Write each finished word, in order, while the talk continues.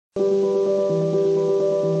So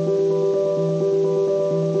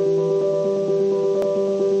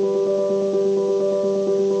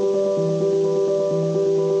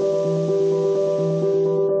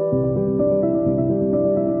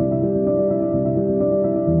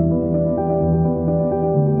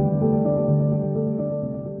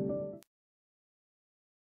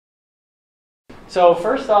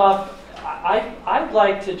first off, I'd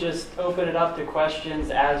like to just open it up to questions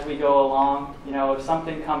as we go along. You know, if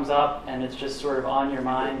something comes up and it's just sort of on your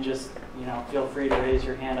mind, just, you know, feel free to raise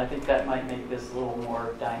your hand. I think that might make this a little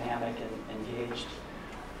more dynamic and engaged.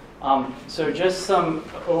 So just some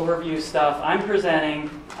overview stuff.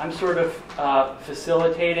 I'm sort of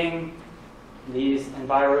facilitating these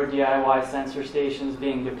Enviro DIY sensor stations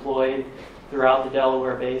being deployed throughout the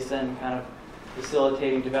Delaware Basin, kind of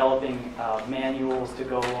facilitating developing manuals to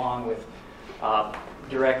go along with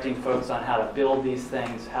directing folks on how to build these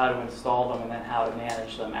things, how to install them, and then how to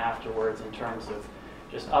manage them afterwards in terms of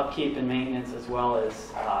just upkeep and maintenance, as well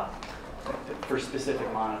as for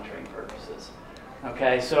specific monitoring purposes.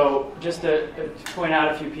 Okay, so just to point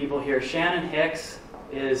out a few people here, Shannon Hicks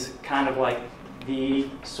is kind of like the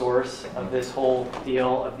source of this whole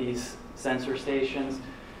deal of these sensor stations.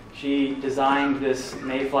 She designed this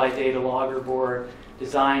Mayfly data logger board,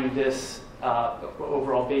 designed this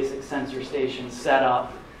overall basic sensor station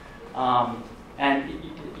setup, and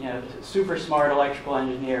you know, super smart electrical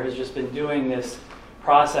engineer has just been doing this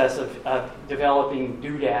process of developing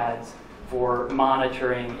doodads for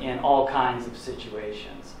monitoring in all kinds of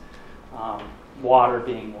situations, water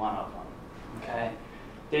being one of them. Okay.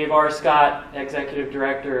 Dave Scott, Executive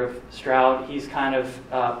Director of Stroud, he's kind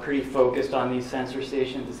of pretty focused on these sensor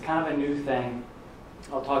stations. It's kind of a new thing.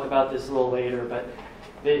 I'll talk about this a little later, but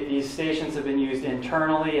these stations have been used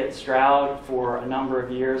internally at Stroud for a number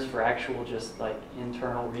of years for actual just like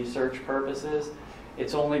internal research purposes.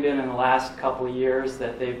 It's only been in the last couple of years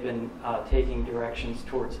that they've been taking directions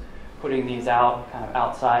towards putting these out kind of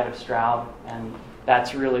outside of Stroud, and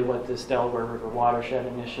that's really what this Delaware River Watershed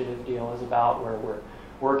Initiative deal is about, where we're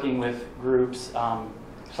working with groups.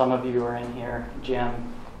 Some of you are in here,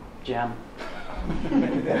 Jim.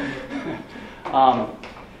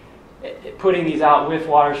 Putting these out with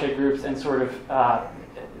watershed groups and sort of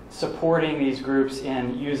supporting these groups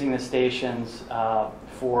in using the stations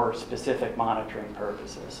for specific monitoring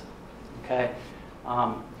purposes. Okay,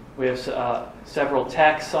 we have several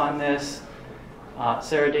techs on this.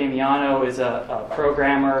 Sarah Damiano is a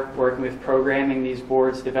programmer working with programming these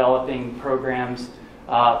boards, developing programs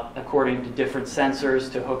according to different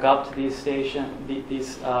sensors to hook up to these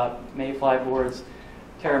Mayfly boards.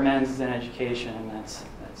 Tara Menz is in education, and that's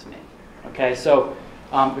me. Okay, so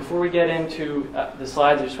before we get into the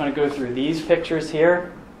slides, I just want to go through these pictures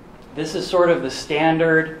here. This is sort of the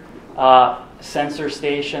standard sensor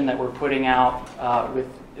station that we're putting out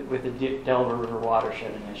with the Delaware River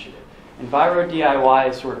Watershed Initiative. Enviro DIY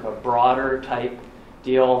is sort of a broader type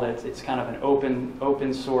deal. It's kind of an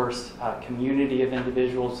open source community of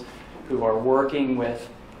individuals who are working with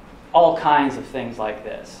all kinds of things like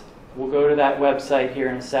this. We'll go to that website here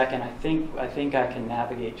in a second. I think I can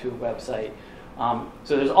navigate to a website.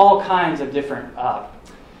 So there's all kinds of different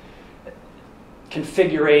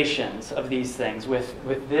configurations of these things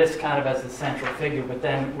with this kind of as the central figure, but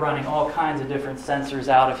then running all kinds of different sensors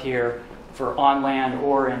out of here for on land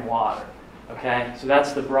or in water. Okay, so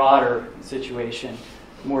that's the broader situation.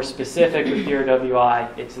 More specific with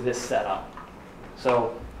DRWI, it's this setup.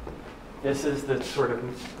 So this is the sort of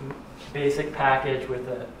basic package with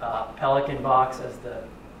the Pelican box as the,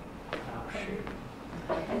 oh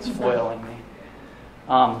shoot, it's foiling me.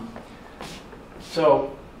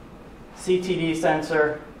 So CTD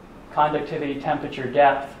sensor, conductivity, temperature,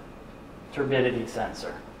 depth, turbidity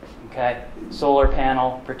sensor. Okay, solar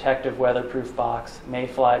panel, protective weatherproof box,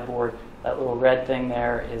 Mayfly board. That little red thing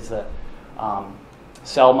there is a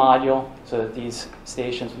cell module, so that these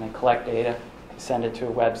stations, when they collect data, send it to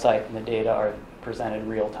a website, and the data are presented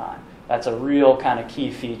real time. That's a real kind of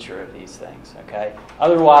key feature of these things. Okay.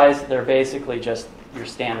 Otherwise, they're basically just your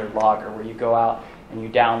standard logger, where you go out and you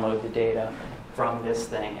download the data from this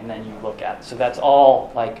thing, and then you look at it. So that's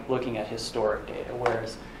all like looking at historic data,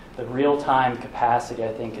 whereas the real-time capacity,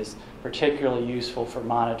 I think, is particularly useful for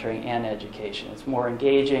monitoring and education. It's more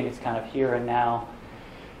engaging, it's kind of here and now,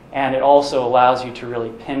 and it also allows you to really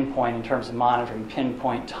pinpoint, in terms of monitoring,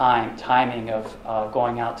 pinpoint timing of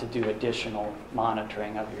going out to do additional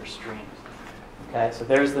monitoring of your streams. Okay, so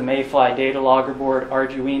there's the Mayfly data logger board,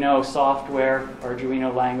 Arduino software,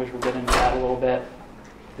 Arduino language, we'll get into that a little bit.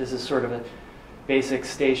 This is sort of a basic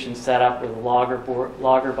station setup with a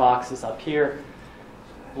logger box is up here.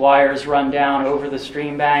 wires run down over the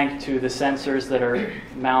stream bank to the sensors that are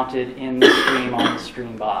mounted in the stream on the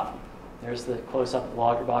stream bottom. There's the close-up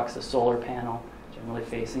logger box, the solar panel, generally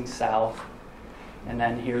facing south. And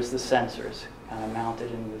then here's the sensors kind of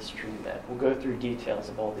mounted into the stream bed. We'll go through details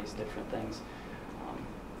of all these different things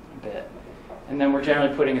in a bit. And then we're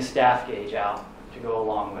generally putting a staff gauge out to go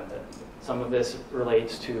along with it. Some of this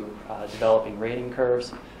relates to developing rating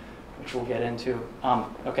curves, which we'll get into.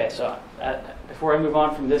 Okay, so before I move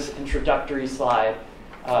on from this introductory slide,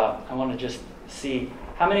 I want to just see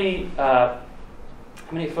how many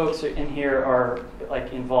folks in here are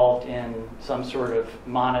like involved in some sort of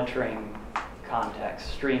monitoring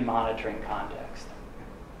context, stream monitoring context.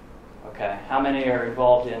 Okay, how many are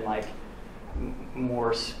involved in like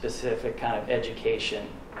more specific kind of education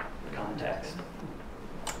context?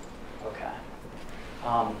 Okay.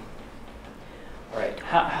 All right.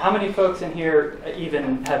 How many folks in here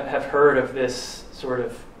even have heard of this sort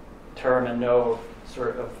of term and know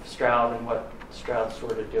sort of Stroud and what Stroud's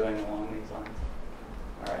sort of doing along these lines?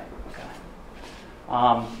 All right.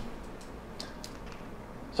 Okay.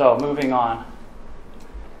 So moving on.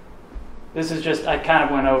 This is just, I kind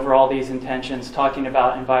of went over all these intentions, talking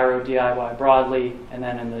about Enviro DIY broadly, and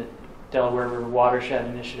then in the Delaware River Watershed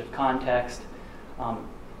Initiative context,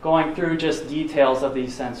 going through just details of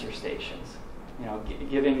these sensor stations. You know,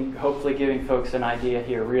 hopefully giving folks an idea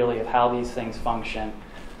here really of how these things function,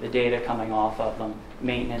 the data coming off of them,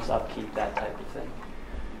 maintenance, upkeep, that type of thing.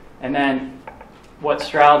 And then what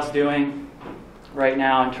Stroud's doing right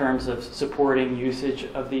now in terms of supporting usage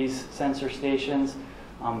of these sensor stations,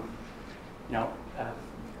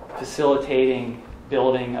 facilitating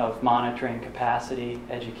building of monitoring capacity,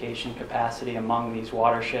 education capacity among these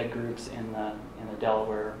watershed groups in the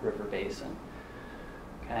Delaware River Basin.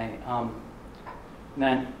 Okay. And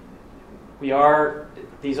then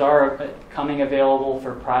these are coming available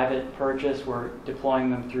for private purchase. We're deploying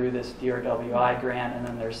them through this DRWI grant, and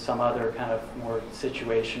then there's some other kind of more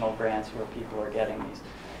situational grants where people are getting these.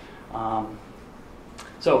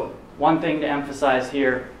 So one thing to emphasize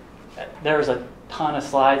here, there's a ton of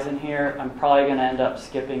slides in here. I'm probably going to end up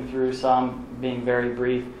skipping through some, being very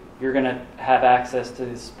brief. You're going to have access to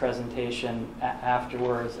this presentation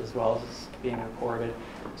afterwards as well as being recorded.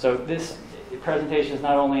 So this presentation is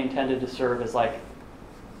not only intended to serve as like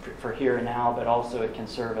for here and now, but also it can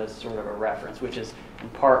serve as sort of a reference, which is in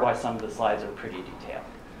part why some of the slides are pretty detailed.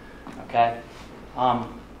 Okay.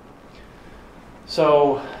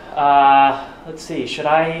 Let's see.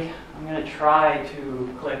 I'm going to try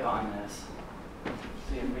to click on this.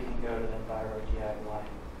 See if we can go to the Enviro DIY.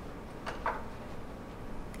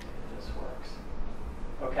 See if this works.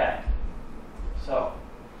 Okay. So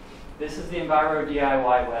this is the Enviro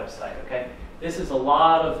DIY website. Okay. This is a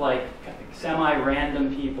lot of like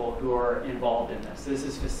semi-random people who are involved in this. This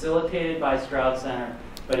is facilitated by Stroud Center,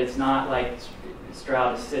 but it's not like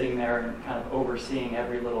Stroud is sitting there and kind of overseeing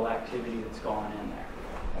every little activity that's going in there.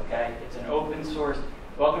 Okay. It's an open source.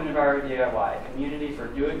 Welcome to Enviro DIY, a community for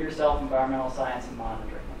do-it-yourself environmental science and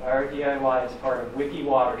monitoring. Enviro DIY is part of Wiki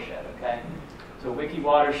Watershed, okay? So Wiki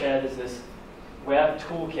Watershed is this web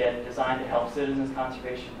toolkit designed to help citizens,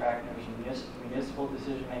 conservation practitioners, municipal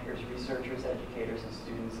decision makers, researchers, educators, and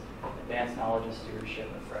students advance knowledge and stewardship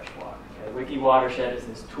of fresh water. Okay? Wiki Watershed is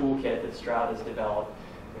this toolkit that Stroud has developed.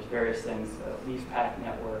 There's various things, Leaf Pack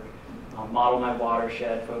Network, Model My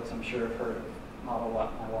Watershed. Folks, I'm sure have heard of Model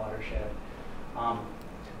My Watershed.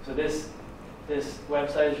 So this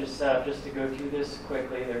website is just set up just to go through this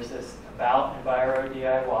quickly. There's this about Enviro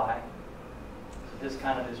DIY. So this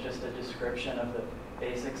kind of is just a description of the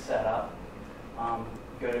basic setup.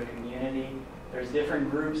 Go to community. There's different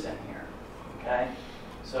groups in here. Okay.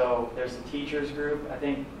 So there's a teachers group. I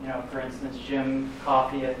think, for instance, Jim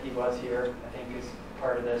Coffey, he was here, I think is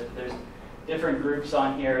part of this. But there's different groups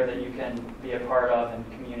on here that you can be a part of and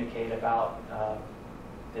communicate about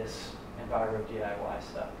this Enviro DIY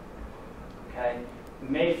stuff. Okay,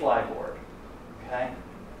 Mayfly board. Okay,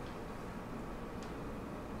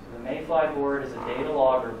 so the Mayfly board is a data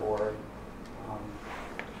logger board.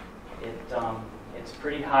 It's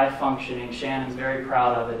pretty high functioning. Shannon's very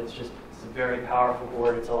proud of it. It's a very powerful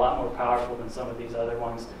board. It's a lot more powerful than some of these other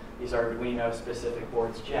ones. These are Arduino specific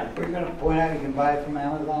boards. Jim, we're going to point out you can buy it from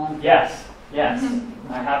Amazon. Yes.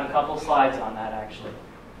 I have a couple slides on that actually.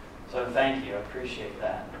 So thank you. I appreciate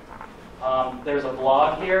that. There's a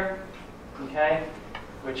blog here, okay,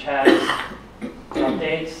 which has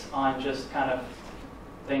updates on just kind of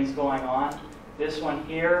things going on. This one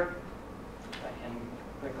here, if I can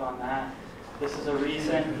click on that. This is a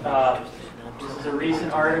recent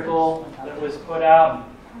article that was put out.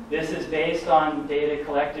 This is based on data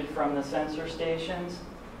collected from the sensor stations.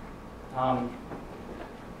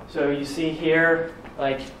 So you see here,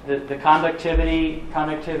 like the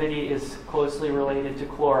conductivity is closely related to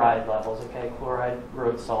chloride levels, okay? Chloride,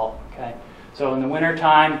 road salt, okay? So in the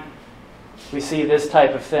wintertime, we see this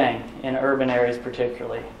type of thing in urban areas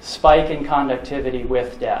particularly. Spike in conductivity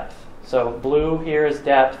with depth. So blue here is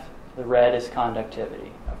depth, the red is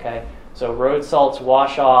conductivity, okay? So road salts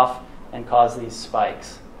wash off and cause these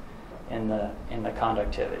spikes in the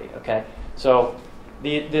conductivity, okay? So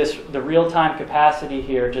the real-time capacity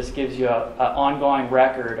here just gives you an ongoing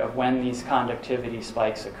record of when these conductivity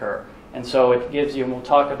spikes occur. And so it gives you, and we'll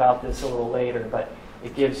talk about this a little later, but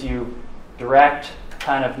it gives you direct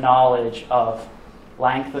kind of knowledge of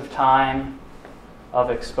length of time of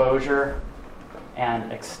exposure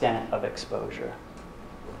and extent of exposure.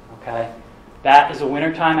 Okay? That is a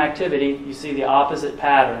wintertime activity. You see the opposite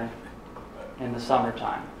pattern in the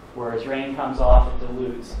summertime. Whereas rain comes off, it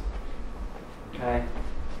dilutes. Okay?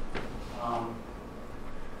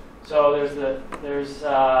 So there's this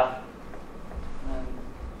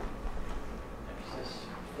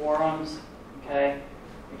forums. Okay?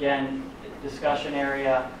 Again, discussion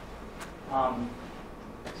area.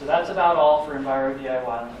 So that's about all for Enviro DIY.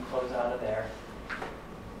 Let me close out of there.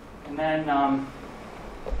 And then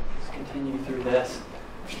let's continue through this.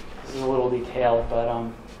 This is a little detailed, but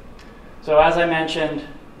so as I mentioned,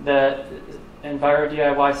 the Enviro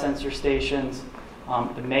DIY sensor stations,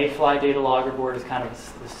 the Mayfly data logger board is kind of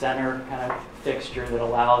the center kind of fixture that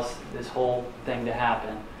allows this whole thing to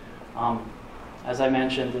happen. As I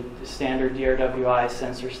mentioned, the standard DRWI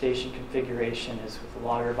sensor station configuration is with the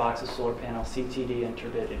logger box, a solar panel, CTD, and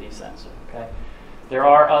turbidity sensor. Okay? There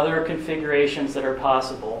are other configurations that are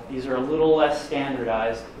possible. These are a little less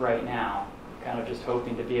standardized right now, kind of just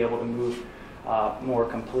hoping to be able to move more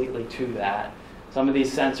completely to that. Some of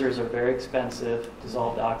these sensors are very expensive,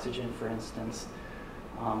 dissolved oxygen, for instance.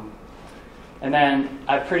 And then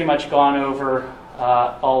I've pretty much gone over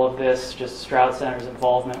all of this, just Stroud Center's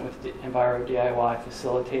involvement with Enviro DIY,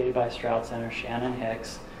 facilitated by Stroud Center, Shannon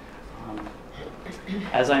Hicks.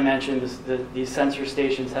 As I mentioned, these sensor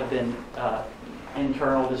stations have been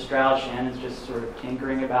internal to Stroud. Shannon's just sort of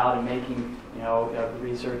tinkering about and making, the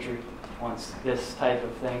researcher wants this type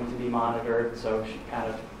of thing to be monitored, so she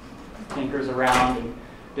kind of tinkers around and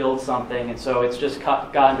builds something, and so it's just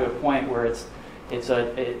gotten to a point where it's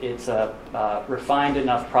a refined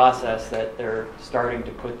enough process that they're starting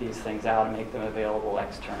to put these things out and make them available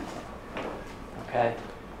externally. Okay.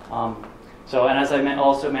 So, and as I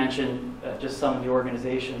also mentioned, just some of the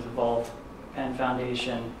organizations involved. Penn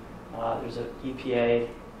Foundation. There's an EPA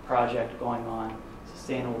project going on.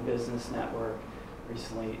 Sustainable Business Network.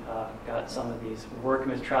 Recently got some of these. We're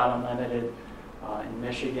working with Trout Unlimited in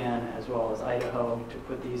Michigan as well as Idaho to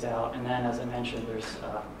put these out. And then, as I mentioned, there's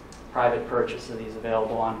private purchase of these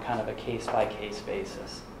available on kind of a case-by-case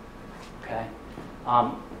basis. Okay,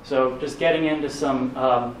 so just getting into some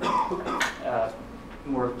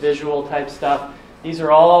more visual type stuff. These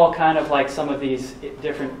are all kind of like some of these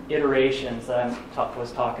different iterations that I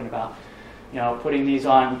was talking about. Putting these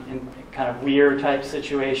on in kind of weir type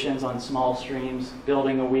situations on small streams,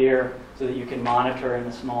 building a weir so that you can monitor in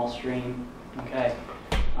a small stream. Okay.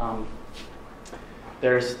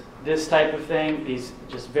 There's this type of thing, these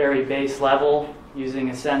just very base level using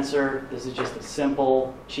a sensor. This is just a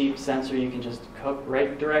simple, cheap sensor. You can just hook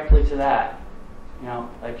right directly to that.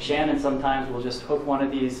 Like Shannon sometimes will just hook one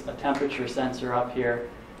of these, a temperature sensor up here,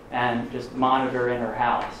 and just monitor in her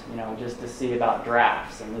house, just to see about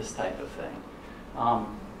drafts and this type of thing.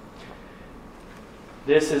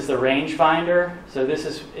 This is the rangefinder. So this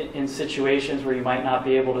is in situations where you might not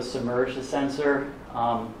be able to submerge the sensor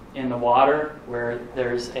in the water, where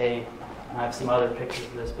there's and I have some other pictures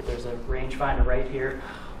of this, but there's a rangefinder right here.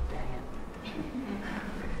 Dang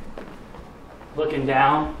it. Looking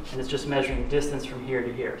down, and it's just measuring distance from here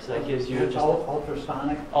to here. So that gives you just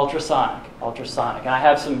ultrasonic. Ultrasonic. And I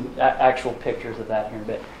have some actual pictures of that here in a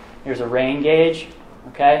bit. Here's a rain gauge.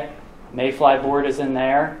 Okay, Mayfly board is in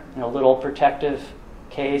there, in a little protective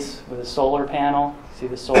case with a solar panel. See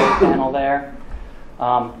the solar panel there.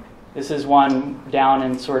 This is one down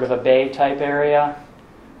in sort of a bay type area.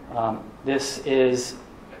 This is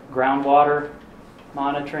groundwater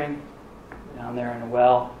monitoring down there in a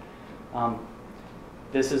well.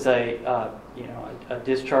 This is a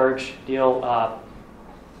discharge deal,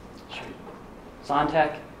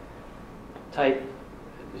 Sontec type.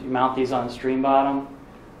 You mount these on the stream bottom.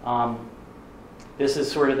 This is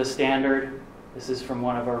sort of the standard. This is from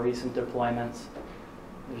one of our recent deployments.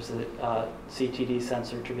 There's a CTD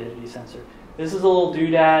sensor, turbidity sensor. This is a little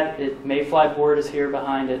doodad. Mayfly board is here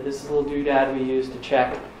behind it. This is a little doodad we use to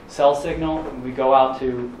check cell signal. And we go out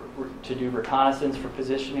to do reconnaissance for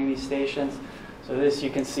positioning these stations. So this you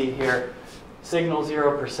can see here, signal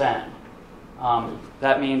 0%.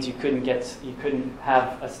 That means you couldn't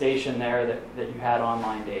have a station there that you had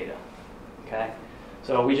online data. Okay,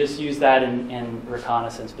 so we just use that in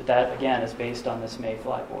reconnaissance, but that again is based on this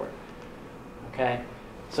Mayfly board. Okay,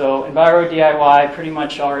 so Enviro DIY pretty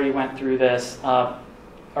much already went through this.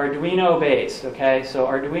 Arduino based. Okay, so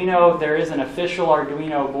Arduino, there is an official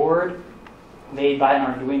Arduino board made by an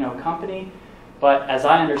Arduino company, but as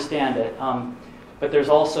I understand it. But there's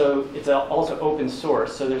also, it's also open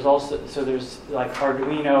source. So there's like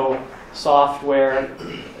Arduino software,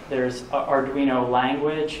 there's Arduino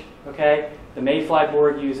language, okay? The Mayfly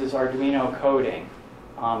board uses Arduino coding.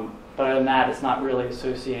 But other than that, it's not really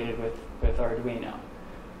associated with Arduino.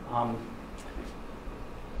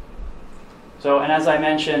 And as I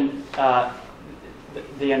mentioned, the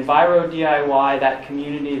Enviro DIY, that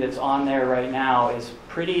community that's on there right now is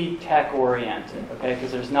pretty tech oriented, okay?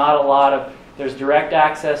 Because there's not a lot of, there's direct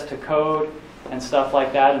access to code and stuff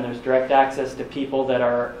like that, and there's direct access to people that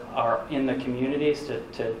are in the communities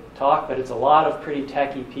to talk, but it's a lot of pretty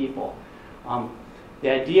techie people. The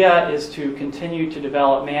idea is to continue to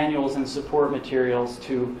develop manuals and support materials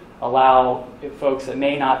to allow folks that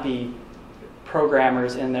may not be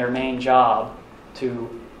programmers in their main job to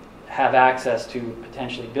have access to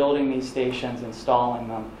potentially building these stations, installing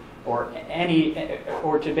them, or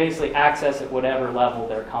to basically access at whatever level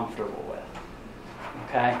they're comfortable with.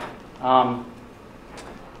 Okay,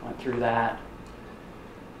 went through that.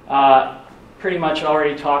 Pretty much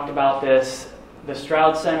already talked about this. The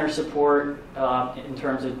Stroud Center support in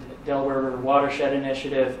terms of Delaware River Watershed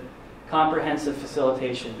Initiative, comprehensive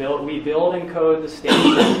facilitation. We build and code the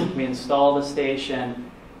station, we install the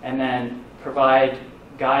station, and then provide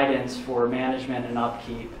guidance for management and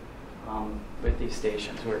upkeep with these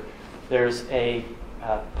stations. There's a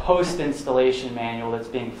post-installation manual that's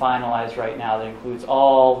being finalized right now that includes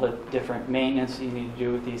all the different maintenance you need to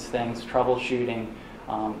do with these things, troubleshooting,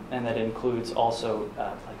 and that includes also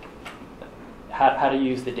how to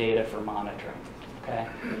use the data for monitoring. Okay.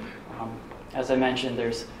 As I mentioned,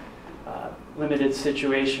 there's limited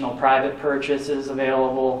situational private purchases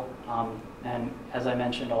available, and as I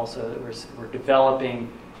mentioned also, that we're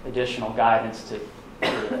developing additional guidance to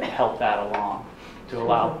help that along, to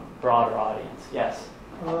allow broader audience. Yes?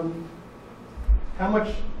 How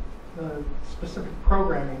much specific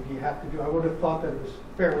programming do you have to do? I would have thought that it was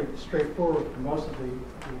fairly straightforward for most of the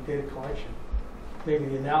data collection. Maybe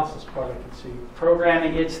the analysis part I could see.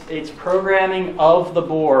 Programming, it's programming of the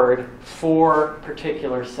board for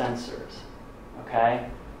particular sensors. Okay?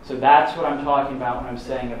 So that's what I'm talking about when I'm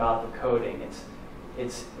saying about the coding.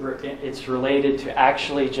 It's related to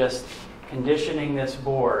actually just conditioning this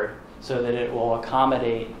board so that it will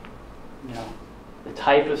accommodate, the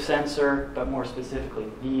type of sensor, but more specifically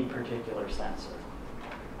the particular sensor.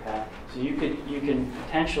 Okay, so you can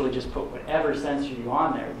potentially just put whatever sensor you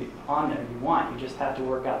on there you want. You just have to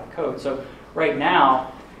work out the code. So right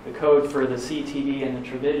now, the code for the CTD and the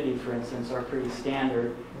turbidity, for instance, are pretty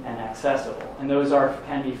standard and accessible, and those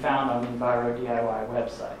can be found on the Enviro DIY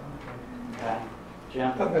website. Okay,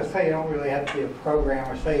 Jim. I was going to say you don't really have to be a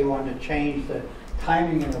programmer. Say you wanted to change the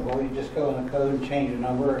timing interval, you just go in the code and change the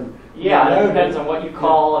number. And yeah, it depends on what you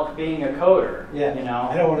call being a coder. Yeah,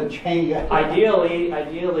 I don't want to change it. Ideally,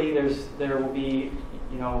 there will be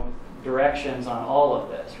directions on all of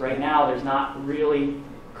this. Right now, there's not really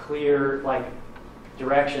clear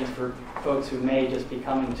directions for folks who may just be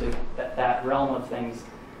coming to that realm of things,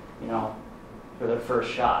 for their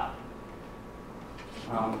first shot.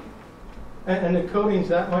 And the coding's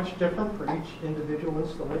that much different for each individual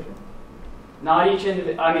installation? Not each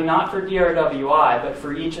not for DRWI, but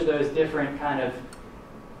for each of those different kind of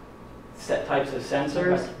set types of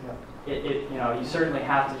sensors. Okay. Yeah. You certainly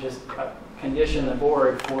have to just condition the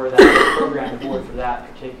board for that, program the board for that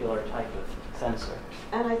particular type of sensor.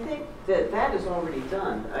 And I think that is already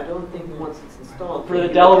done. I don't think once it's installed. For the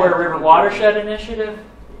Delaware River Watershed Initiative,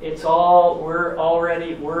 it's all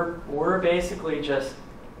we're basically just,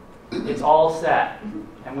 it's all set,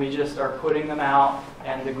 and we just are putting them out.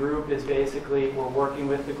 And the group is basically, we're working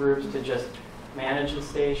with the groups to just manage the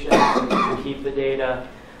station, to keep the data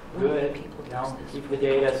good, keep the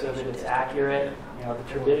data so that it's accurate. The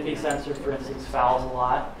turbidity sensor, for instance, fouls a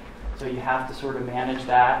lot, so you have to sort of manage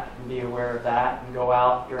that and be aware of that, and go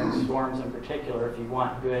out during storms in particular. If you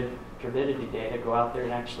want good turbidity data, go out there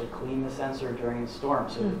and actually clean the sensor during the storm,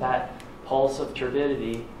 so that pulse of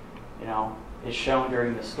turbidity, is shown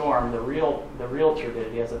during the storm, the real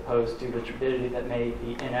turbidity, as opposed to the turbidity that may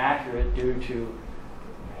be inaccurate due to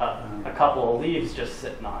a couple of leaves just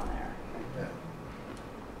sitting on there.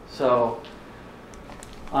 So,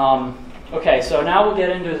 okay, so now we'll get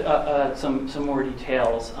into some more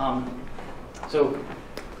details. So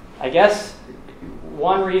I guess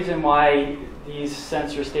one reason why these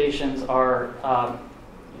sensor stations are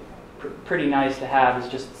pretty nice to have is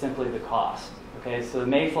just simply the cost. Okay, so the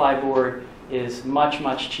mayfly board is much,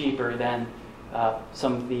 much cheaper than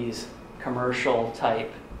some of these commercial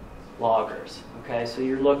type loggers. Okay, so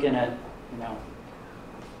you're looking at,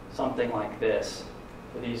 something like this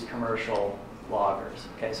for these commercial loggers.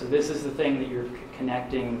 Okay, so this is the thing that you're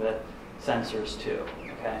connecting the sensors to.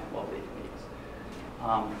 Okay, well,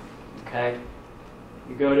 okay,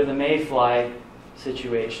 you go to the mayfly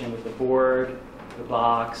situation with the board, the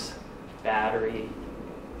box, battery,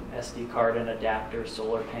 SD card and adapter,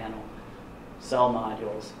 solar panel, cell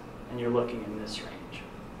modules, and you're looking in this range.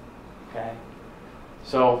 Okay,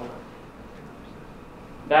 so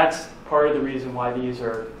that's part of the reason why these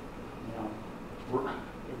are,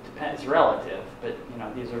 it depends, it's relative, but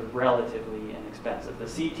these are relatively inexpensive. The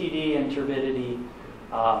CTD and turbidity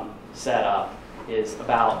setup is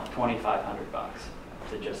about $2,500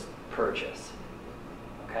 to just purchase.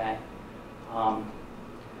 Okay,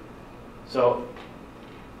 so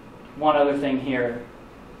one other thing here,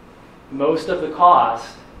 most of the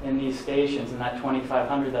cost in these stations, in that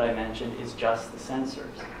 $2,500 that I mentioned, is just the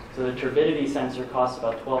sensors. So the turbidity sensor costs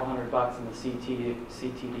about $1,200, and the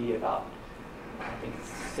CTD about, I think,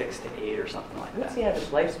 6 to 8 or something like that. What's the average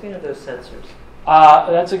lifespan of those sensors?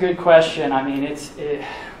 That's a good question. I mean,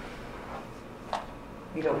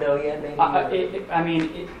 You don't know yet,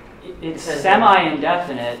 maybe? It's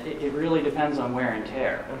semi-indefinite. It really depends on wear and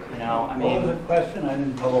tear. What was the question? I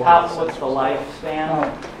didn't follow. What's the lifespan?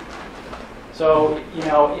 Oh. So,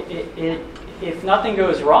 if nothing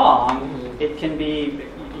goes wrong, it can be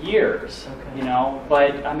years,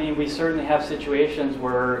 but we certainly have situations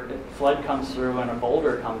where a flood comes through and a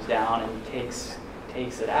boulder comes down and takes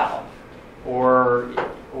it out. Or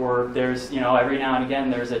there's, every now and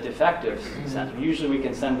again there's a defective sensor. Usually we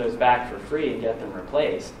can send those back for free and get them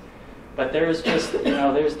replaced. But there's just,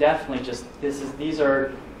 there's definitely just, these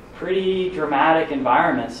are pretty dramatic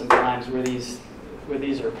environments sometimes where these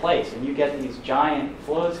are placed, and you get these giant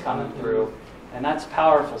flows coming through, and that's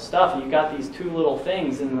powerful stuff. You've got these two little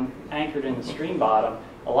things anchored in the stream bottom.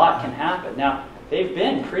 A lot can happen. Now, they've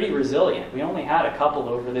been pretty resilient. We only had a couple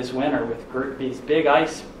over this winter with these big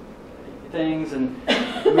ice things and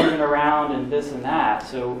moving around and this and that.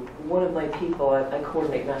 So one of my people, I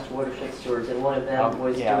coordinate master watershed stewards, and one of them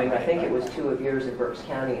was doing, I think it was 2 of yours in Berks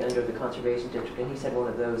County under the conservation district, and he said one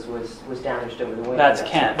of those was damaged over the winter. That's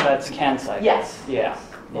Kent. That's Kent's, I Yes. Yeah.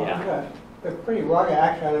 Well, Yeah. they're pretty rugged.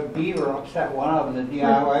 Actually, I had a beaver upset one of them. The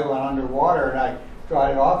DIY went underwater, and I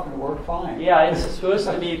dried it off, and it worked fine. Yeah, it's supposed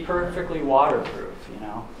to be perfectly waterproof,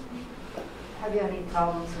 Have you had any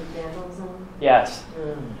problems with vandalism? Yes.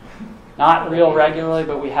 Not real regularly,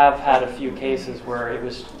 but we have had a few cases where it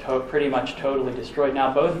was pretty much totally destroyed.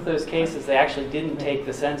 Now, both of those cases, they actually didn't take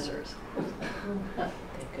the sensors.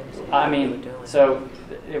 So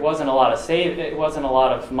it wasn't a lot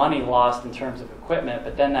of money lost in terms of equipment,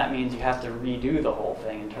 but then that means you have to redo the whole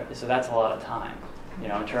thing. So that's a lot of time,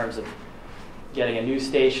 in terms of getting a new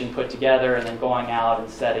station put together and then going out and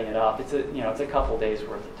setting it up. It's a couple days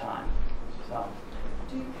worth of time. So.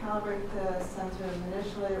 Do you calibrate the sensors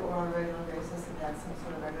initially or on a regular basis against some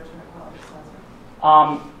sort of regulatory quality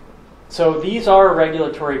sensor? So these are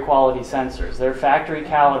regulatory quality sensors. They're factory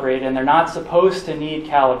calibrated, and they're not supposed to need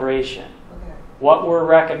calibration. Okay. What we're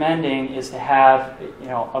recommending is to have,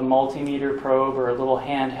 a multimeter probe or a little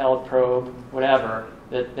handheld probe, whatever,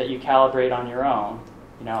 that you calibrate on your own,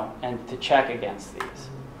 and to check against these,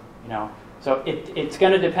 So it's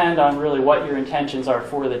going to depend on really what your intentions are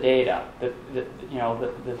for the data.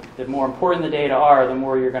 The more important the data are, the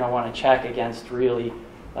more you're going to want to check against really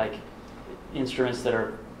like instruments that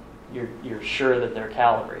are you're sure that they're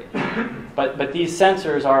calibrated. But these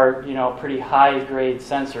sensors are pretty high grade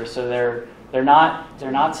sensors, so they're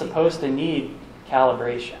not supposed to need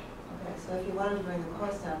calibration. Okay, so if you wanted to bring the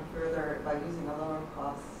cost down further by using a lower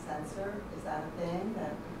cost sensor, is that a thing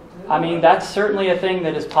that people do? That's certainly a thing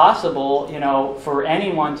that is possible, for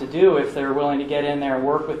anyone to do if they're willing to get in there and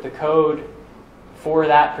work with the code for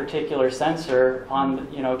that particular sensor on,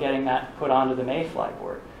 getting that put onto the mayfly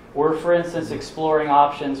board. We're, for instance, exploring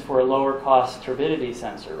options for a lower cost turbidity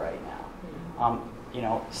sensor right now.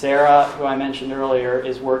 Sarah, who I mentioned earlier,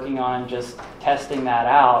 is working on just testing that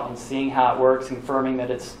out and seeing how it works, confirming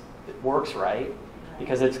that it works right,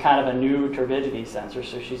 because it's kind of a new turbidity sensor,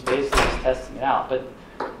 so she's basically just testing it out. But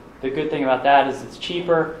the good thing about that is it's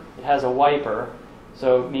cheaper, it has a wiper,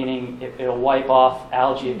 So meaning it'll wipe off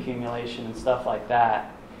algae accumulation and stuff like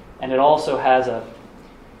that. And it also has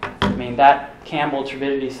that Campbell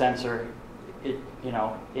turbidity sensor,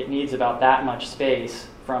 it needs about that much space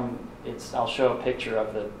from I'll show a picture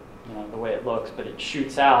of the way it looks, but it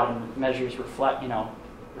shoots out and measures reflection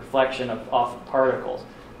off particles.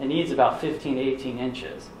 It needs about 15 to 18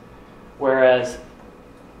 inches, whereas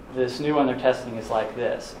this new one they're testing is like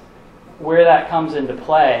this. Where that comes into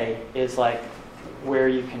play is like where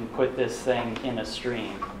you can put this thing in a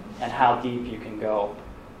stream and how deep you can go.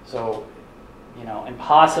 So, and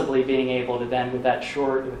possibly being able to then, with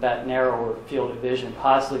that narrower field of vision,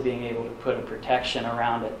 possibly being able to put a protection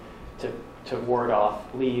around it to ward off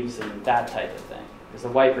leaves and that type of thing. Because the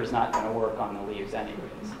wiper's not going to work on the leaves anyways.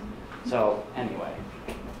 So, anyway.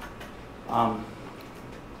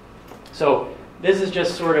 So this is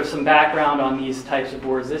just sort of some background on these types of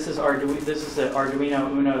boards. This is an Arduino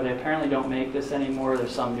Uno. They apparently don't make this anymore.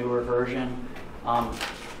 There's some newer version.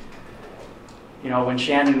 When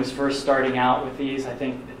Shannon was first starting out with these, I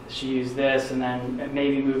think she used this and then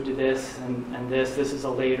maybe moved to this and this. This is a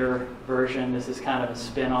later version. This is kind of a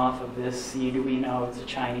spin-off of this Arduino. It's a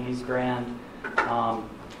Chinese brand.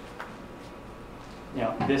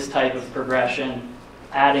 This type of progression,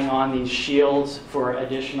 adding on these shields for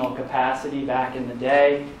additional capacity back in the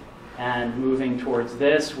day, and moving towards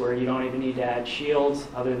this where you don't even need to add shields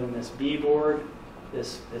other than this B board,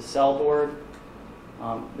 this cell board.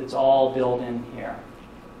 It's all built in here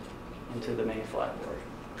into the Mayfly board.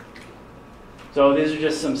 So these are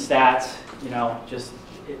just some stats.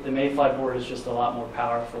 The Mayfly board is just a lot more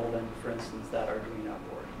powerful than, for instance, that Arduino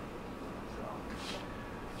board.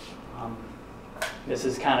 So, this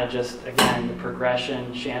is kind of just, again, the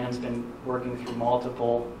progression. Shannon's been working through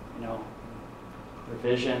multiple,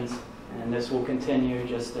 revisions, and this will continue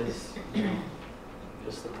just as,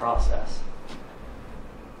 just the process.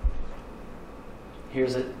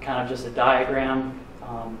 Here's a kind of just a diagram.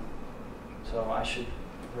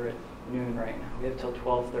 We're at noon right now. We have till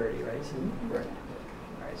 12:30, right? So, right.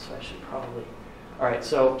 All right, so I should probably. All right,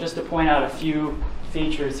 so just to point out a few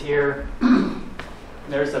features here.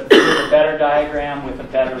 There's a better diagram with a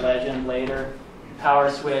better legend later. Power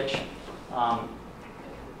switch.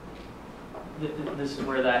 This is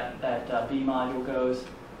where that B module goes.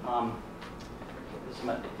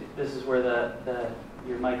 This is where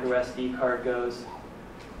your micro SD card goes.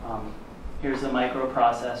 Here's the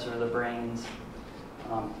microprocessor, the brains.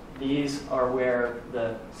 These are where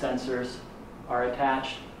the sensors are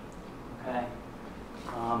attached. Okay.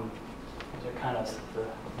 These are kind of the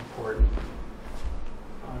important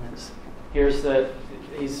components.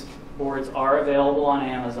 These boards are available on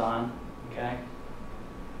Amazon. Okay.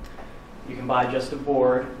 You can buy just a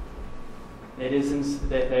board.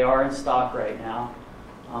 They are in stock right now.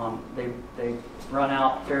 They run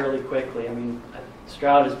out fairly quickly.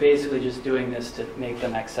 Stroud is basically just doing this to make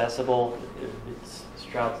them accessible.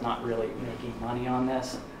 Stroud's not really making money on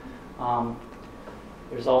this.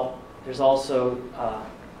 There's also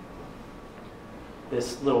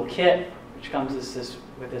this little kit, which comes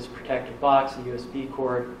with this protective box, a USB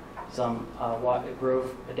cord, some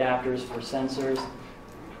Grove adapters for sensors,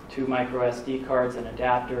 2 micro SD cards, an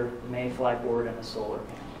adapter, the Mayfly board, and a solar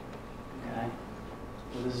panel. Okay.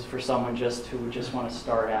 So this is for someone who would just want to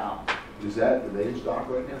start out. Are they in stock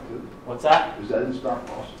right now too? What's that? Is that in stock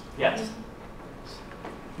also? Yes.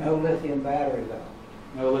 No lithium battery though.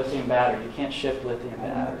 No lithium battery. You can't ship lithium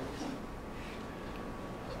batteries.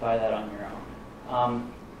 Just buy that on your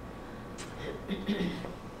own.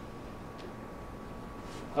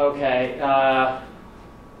 Okay.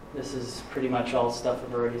 This is pretty much all stuff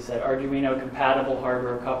I've already said. Arduino compatible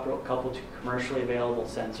hardware coupled to commercially available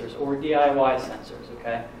sensors or DIY sensors.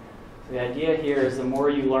 Okay. So the idea here is the more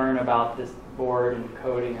you learn about this board and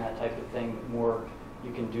coding, that type of thing, the more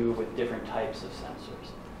you can do with different types of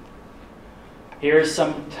sensors. Here's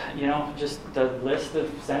some, just the list of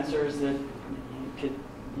sensors that you could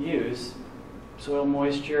use. Soil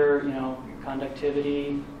moisture,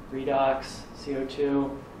 conductivity, redox, CO2,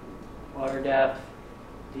 water depth,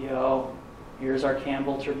 DO. Here's our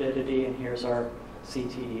Campbell turbidity, and here's our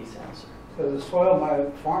CTD sensor. So the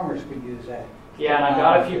soil farmers could use that. Yeah, and I've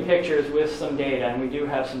got a few pictures with some data, and we do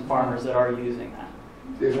have some farmers that are using that.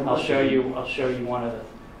 I'll show you one of the.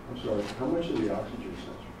 I'm sorry. How much is the oxygen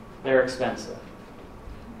sensor? They're expensive.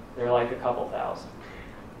 They're like a couple thousand.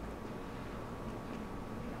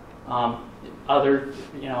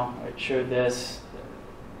 It showed this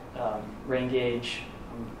rain gauge,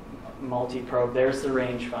 multi-probe. There's the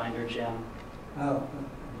rangefinder, Jim. Oh.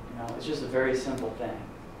 It's just a very simple thing.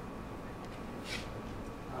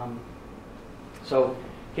 So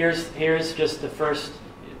here's just the first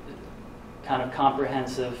kind of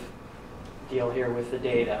comprehensive deal here with the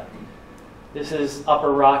data. This is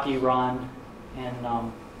Upper Rocky Run,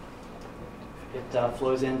 and it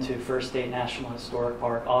flows into First State National Historic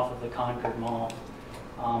Park off of the Concord Mall.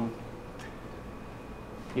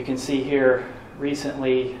 You can see here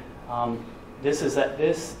recently, this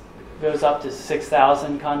goes up to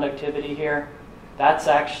 6,000 conductivity here. That's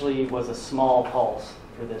actually was a small pulse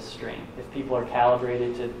for this stream. If people are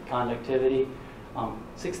calibrated to conductivity,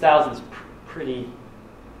 6,000 is pretty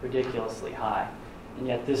ridiculously high, and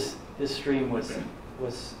yet this stream was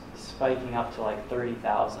spiking up to like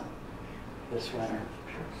 30,000 this winter.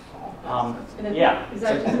 Yeah. Is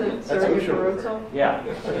that just a surrogate for road salt? Yeah.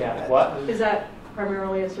 Yeah. What? Is that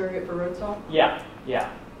primarily a surrogate for road salt? Yeah.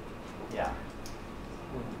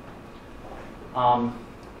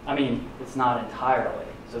 I mean, it's not entirely.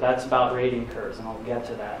 So that's about rating curves, and I'll get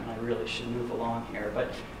to that, and I really should move along here.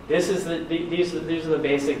 But this is these are the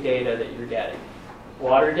basic data that you're getting.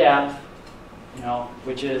 Water depth,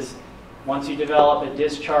 which is once you develop a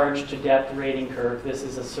discharge to depth rating curve, this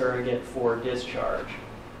is a surrogate for discharge.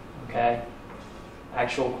 Okay?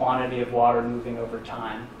 Actual quantity of water moving over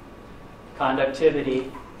time.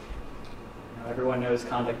 Conductivity. Everyone knows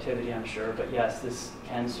conductivity, I'm sure, but yes, this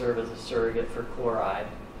can serve as a surrogate for chloride,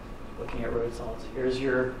 looking at road salts. Here's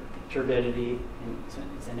your turbidity,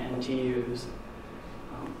 it's in NTUs.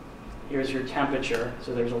 Here's your temperature.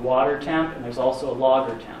 So there's a water temp, and there's also a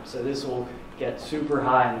logger temp. So this will get super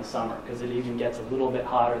high in the summer, because it even gets a little bit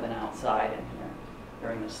hotter than outside in here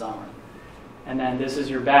during the summer. And then this is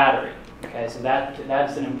your battery. Okay, so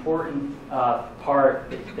that's an important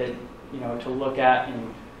part that to look at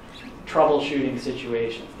in troubleshooting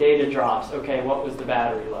situations. Data drops. Okay, what was the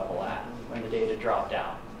battery level at when the data dropped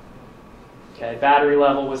out? Okay, battery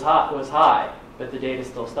level was high, but the data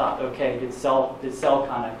still stopped. Okay, did cell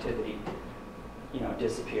connectivity,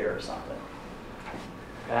 disappear or something?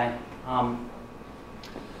 Okay.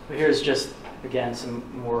 But here's just again some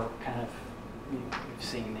more kind of you've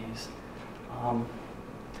seen these.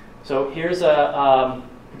 So here's a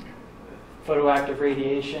photoactive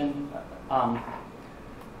radiation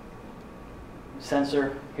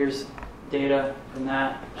sensor. Here's data from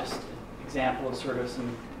that. Just an example of sort of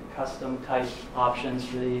some custom type options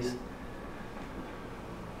for these.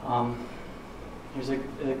 Here's a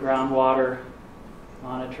groundwater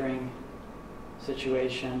monitoring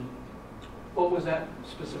situation. What was that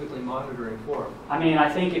specifically monitoring for? I mean, I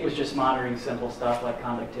think it was just monitoring simple stuff like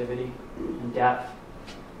conductivity and depth.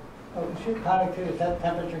 Oh, is your conductivity, is that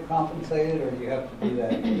temperature compensated, or do you have to do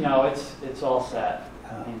that? No, it's all set.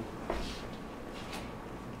 I mean,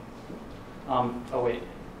 oh wait,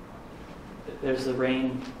 there's the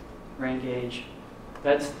rain gauge.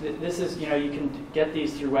 This is you can get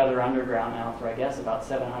these through Weather Underground now for I guess about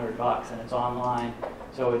 $700, and it's online.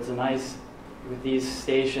 So it's a nice with these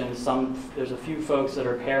stations. There's a few folks that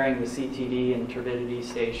are pairing the CTD and turbidity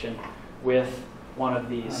station with one of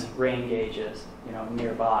these rain gauges,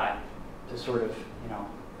 nearby to sort of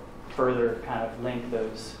further kind of link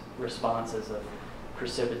those responses of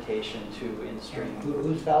precipitation to in-stream.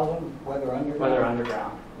 Who's selling Weather Underground? Weather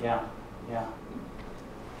Underground, yeah.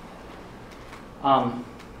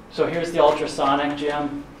 So here's the ultrasonic,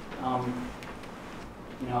 Jim.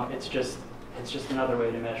 It's just another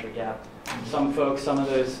way to measure depth. Some of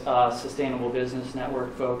those Sustainable Business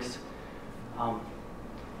Network folks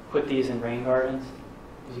put these in rain gardens.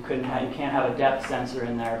 You can't have a depth sensor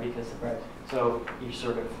in there because so you're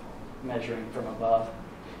sort of measuring from above.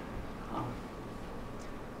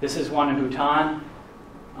 This is one in Bhutan,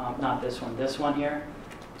 not this one here,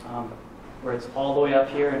 where it's all the way up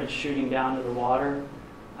here and it's shooting down to the water.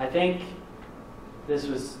 I think this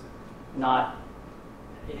was not.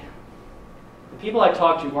 The people I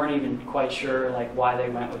talked to weren't even quite sure why they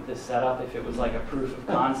went with this setup, if it was like a proof of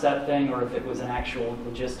concept thing or if it was an actual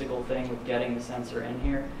logistical thing with getting the sensor in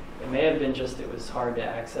here. It may have been just it was hard to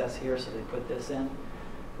access here, so they put this in.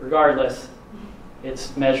 Regardless,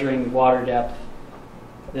 it's measuring water depth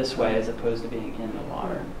this way as opposed to being in the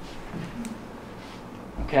water.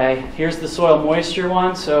 Okay, here's the soil moisture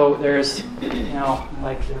one. So there's,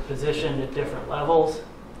 they're positioned at different levels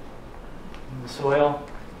in the soil.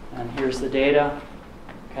 And here's the data.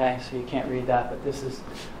 Okay, so you can't read that, but this is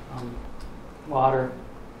water,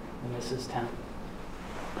 and this is temp.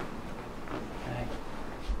 Okay.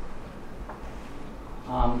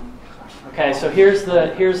 Okay, so here's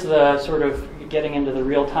the sort of getting into the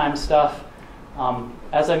real-time stuff.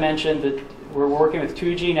 As I mentioned, we're working with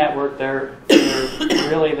 2G network.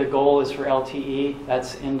 Really the goal is for LTE.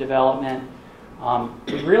 That's in development.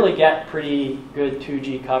 We really get pretty good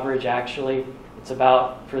 2G coverage, actually. it's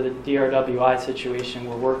about, for the DRWI situation,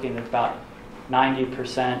 we're working at about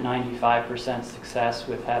 90%, 95% success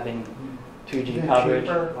with having 2G Isn't it coverage.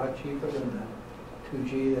 cheaper, a lot cheaper than the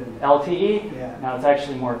 2G than? LTE? Yeah. No, it's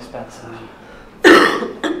actually more expensive.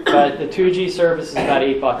 But the 2G service is about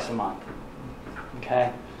 $8 a month.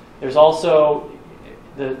 Okay. There's also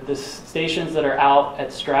the stations that are out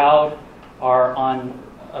at Stroud are on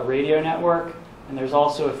a radio network, and there's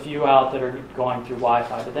also a few out that are going through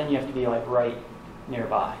Wi-Fi. But then you have to be like right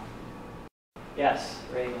nearby. Yes,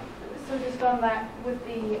 Reagan. So just on that, with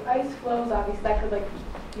the ice flows, obviously that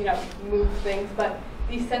could move things, but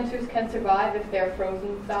these sensors can survive if they're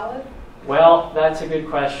frozen solid? Well, that's a good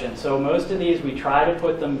question. So most of these, we try to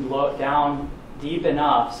put them down deep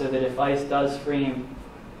enough so that if ice does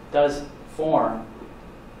form,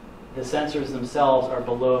 the sensors themselves are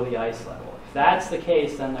below the ice level. If that's the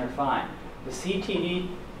case, then they're fine. The CTD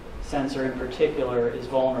sensor in particular is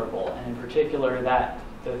vulnerable, and in particular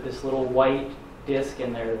this little white disc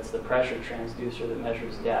in there that's the pressure transducer that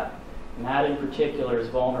measures depth. And that in particular is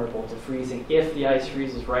vulnerable to freezing if the ice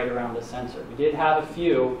freezes right around the sensor. We did have a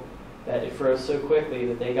few that it froze so quickly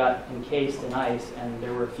that they got encased in ice, and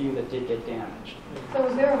there were a few that did get damaged. So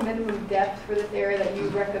is there a minimum depth for this area that you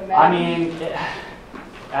recommend? I mean,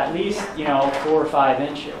 at least 4 or 5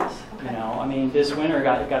 inches. I mean, this winter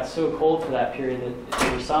it got so cold for that period that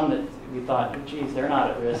there were some that we thought, geez, they're not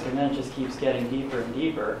at risk, and then it just keeps getting deeper and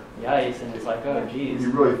deeper, the ice, and it's like, oh, geez. When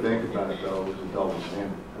you really think about it, though, it was a double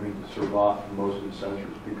standard. I mean, to survive most of the sensors,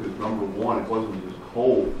 because number one, it wasn't just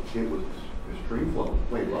cold; it was the stream flow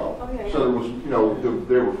way low. Oh, yeah, so there was,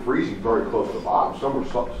 they were freezing very close to the bottom. Some were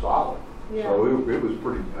solid. Yeah. So it was a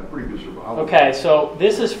pretty good survival. Okay, so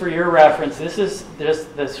this is for your reference. This is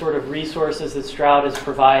just the sort of resources that Stroud is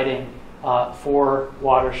providing for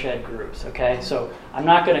watershed groups. Okay, so I'm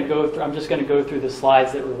not going to go through. I'm just going to go through the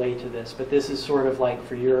slides that relate to this. But this is sort of like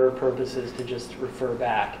for your purposes to just refer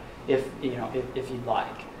back, if you'd like.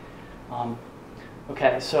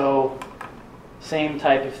 Okay, so same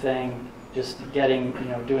type of thing. Just getting,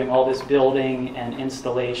 doing all this building and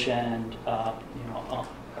installation and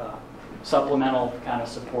supplemental kind of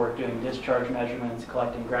support, doing discharge measurements,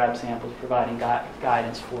 collecting grab samples, providing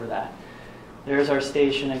guidance for that. There's our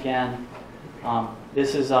station again.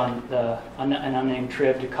 This is on an unnamed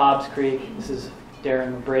trip to Cobbs Creek. This is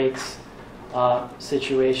Darren Brake's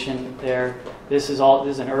situation there. This is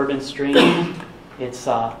an urban stream. It's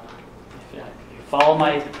if you follow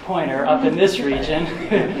my pointer up in this region,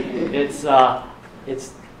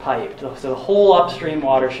 it's piped. So the whole upstream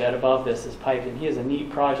watershed above this is piped, and he has a neat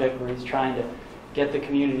project where he's trying to get the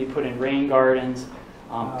community put in rain gardens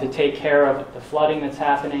to take care of the flooding that's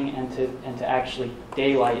happening and to actually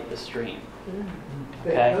daylight the stream.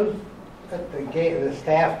 Okay. Those at the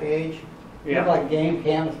staff gauge, you have like game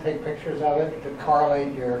cams take pictures of it to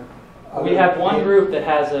correlate your. We have one group that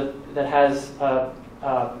has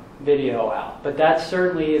video out, but that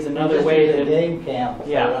certainly is another way to. Game cam. So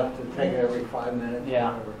Yeah. you have to take it every 5 minutes. Yeah.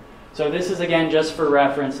 Or whatever. So this is again just for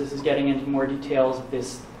reference. This is getting into more details of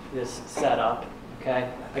this setup. Okay.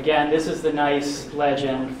 Again, this is the nice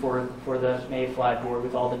legend for the Mayfly board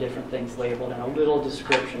with all the different things labeled and a little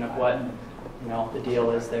description of what the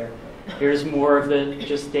deal is there. Here's more of the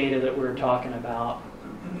just data that we're talking about.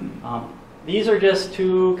 These are just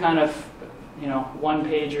two kind of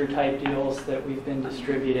one-pager type deals that we've been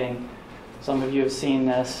distributing. Some of you have seen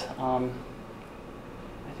this. I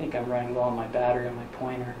think I'm running low on my battery on my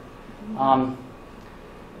pointer.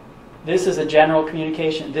 This is a general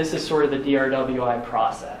communication. This is sort of the DRWI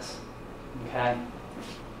process. Okay.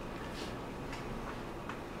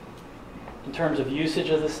 In terms of usage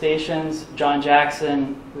of the stations, John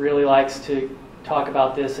Jackson really likes to talk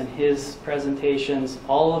about this in his presentations.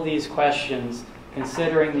 All of these questions,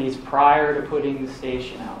 considering these prior to putting the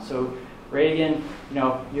station out. So Reagan,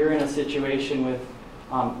 you're in a situation with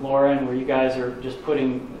Lauren where you guys are just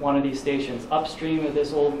putting one of these stations upstream of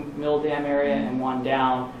this old mill dam area and one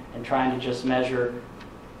down, and trying to just measure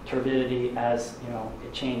turbidity as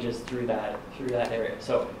it changes through that area.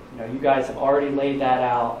 So you guys have already laid that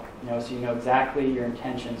out, so you know exactly your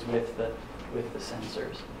intentions with the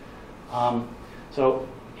sensors. So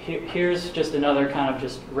here's just another kind of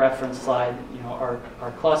just reference slide. Our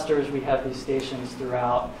clusters, we have these stations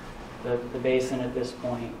throughout the basin at this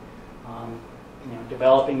point.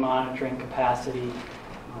 Developing monitoring capacity,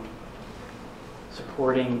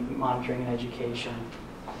 supporting monitoring and education.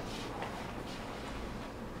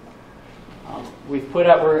 We've put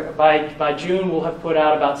out, by June we'll have put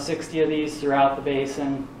out about 60 of these throughout the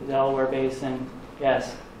basin, the Delaware Basin.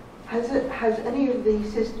 Yes? Has any of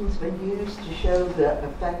these systems been used to show the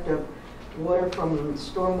effect of water from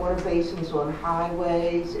stormwater basins on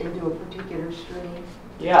highways into a particular stream?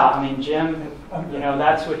 Yeah, I mean, Jim, you know,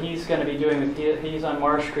 that's what he's going to be doing. He's on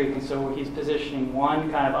Marsh Creek, and so he's positioning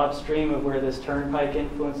one kind of upstream of where this turnpike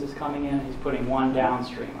influence is coming in. He's putting one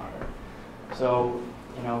downstream of it. So,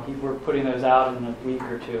 you know, we're putting those out in a week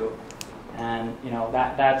or two. And, you know,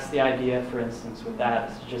 that's the idea, for instance, with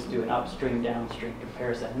that, is to just do an upstream, downstream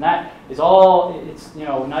comparison. And that is all, it's, you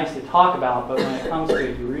know, nice to talk about, but when it comes to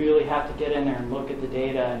it, you really have to get in there and look at the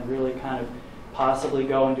data and really kind of possibly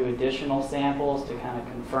go and do additional samples to kind of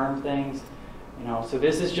confirm things. You know, so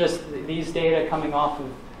this is just, these data coming off of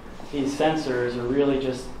these sensors are really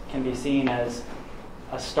just, can be seen as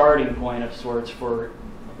a starting point of sorts for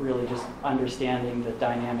really just understanding the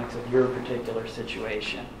dynamics of your particular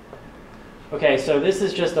situation. Okay, so this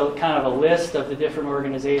is just a kind of a list of the different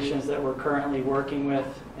organizations that we're currently working with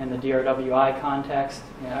in the DRWI context.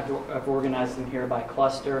 You know, I've organized them here by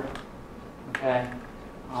cluster. Okay.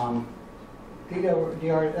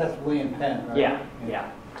 That's William Penn, right? Yeah,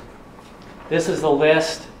 yeah. This is the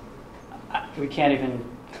list. We can't even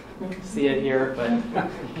see it here, but you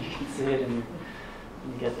can see it and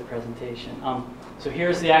you get the presentation. So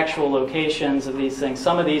here's the actual locations of these things.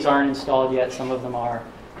 Some of these aren't installed yet, some of them are.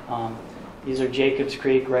 These are Jacobs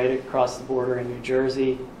Creek right across the border in New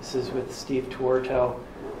Jersey. This is with Steve Tuorto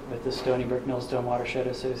with the Stony Brook Millstone Watershed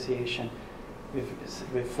Association. We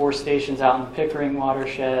have 4 stations out in the Pickering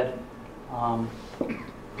Watershed. And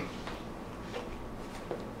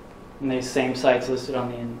these same sites listed on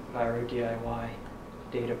the Enviro DIY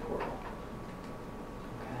data portal.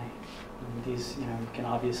 Okay. And these, you know, you can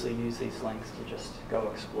obviously use these links to just go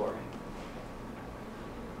exploring.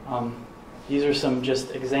 These are some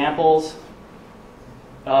just examples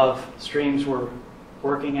of streams we're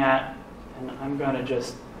working at, and I'm going to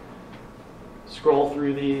just scroll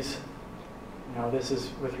through these. You know, this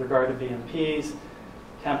is with regard to BMPs,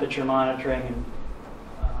 temperature monitoring, and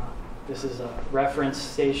this is a reference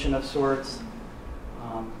station of sorts,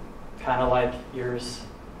 kind of like yours,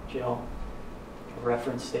 Jill, a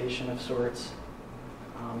reference station of sorts.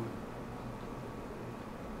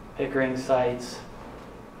 Pickering sites.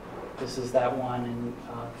 This is that one in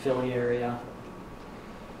Philly area.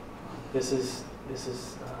 This is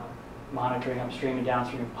monitoring upstream and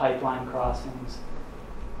downstream pipeline crossings.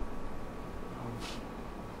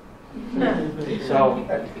 So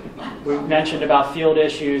we mentioned about field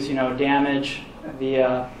issues, you know, damage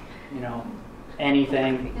via, you know,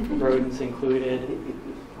 anything, rodents included.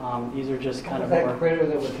 These are just kind of that more. critter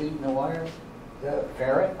that was eating the wire? Is that a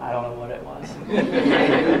ferret? I don't know what it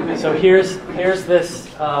was. So here's this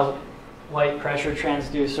light pressure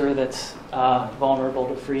transducer that's vulnerable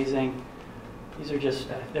to freezing. These are just,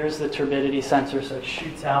 there's the turbidity sensor, so it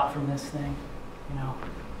shoots out from this thing, you know.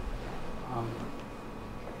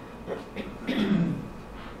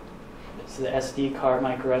 It's the SD card,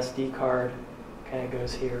 micro SD card. Okay, it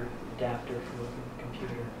goes here, adapter for the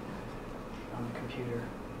computer, on the computer.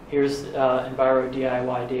 Here's Enviro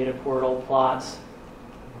DIY data portal plots.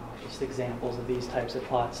 Just examples of these types of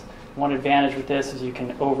plots. One advantage with this is you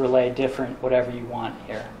can overlay different whatever you want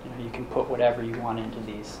here. You know, you can put whatever you want into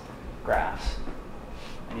these graphs,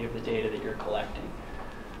 any of the data that you're collecting.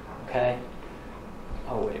 Okay.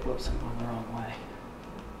 Oh wait, whoops, I'm going the wrong way.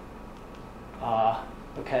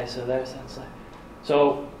 Okay, so that's like.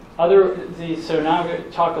 So so now I'm going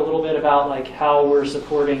to talk a little bit about like how we're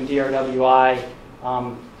supporting DRWI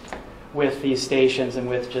with these stations and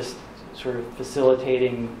with just sort of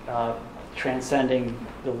facilitating, transcending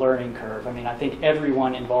the learning curve. I mean, I think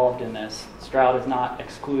everyone involved in this, Stroud is not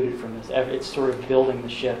excluded from this. It's sort of building the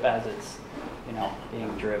ship as it's, you know,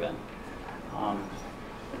 being driven.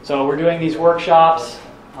 So we're doing these workshops.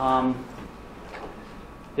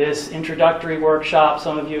 This introductory workshop,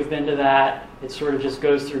 some of you have been to that. It sort of just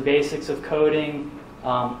goes through basics of coding,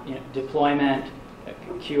 you know, deployment,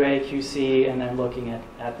 QA, QC, and then looking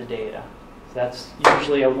at the data. So that's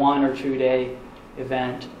usually a 1 or 2 day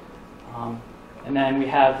event. And then we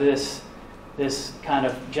have this kind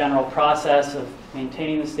of general process of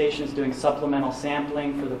maintaining the stations, doing supplemental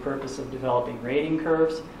sampling for the purpose of developing rating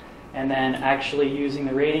curves, and then actually using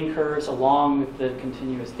the rating curves along with the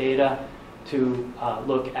continuous data to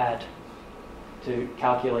to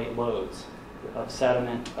calculate loads of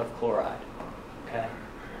sediment, of chloride. Okay,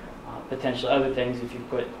 potentially other things if you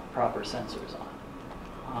put proper sensors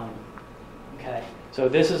on. Okay, so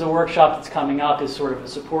this is a workshop that's coming up. It's sort of a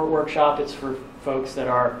support workshop. It's for folks that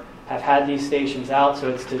have had these stations out. So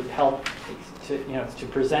it's to help, it's to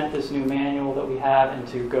present this new manual that we have and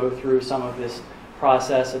to go through some of this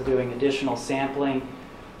process of doing additional sampling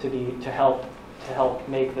to help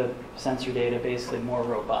make the sensor data basically more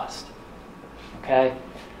robust. Okay,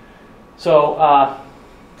 so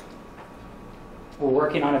we're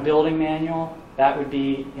working on a building manual. That would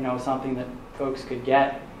be, something that folks could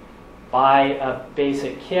get, buy a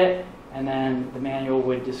basic kit, and then the manual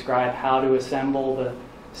would describe how to assemble the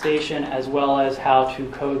station as well as how to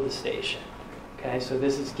code the station. Okay, so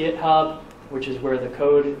this is GitHub, which is where the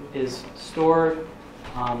code is stored.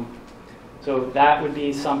 So that would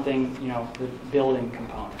be something, the building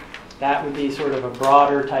component. That would be sort of a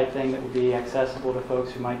broader type thing that would be accessible to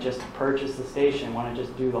folks who might just purchase the station, want to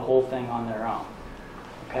just do the whole thing on their own.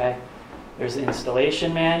 Okay? There's the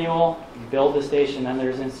installation manual. You build the station, then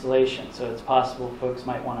there's installation. So it's possible folks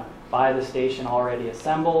might want to buy the station already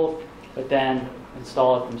assembled, but then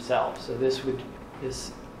install it themselves. So this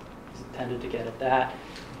is intended to get at that.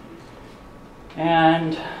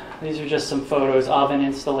 And these are just some photos of an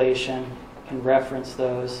installation. You can reference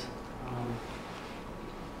those.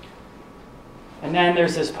 And then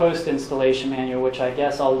there's this post-installation manual, which I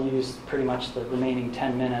guess I'll use pretty much the remaining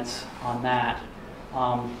 10 minutes on that.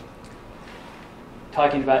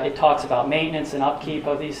 It talks about maintenance and upkeep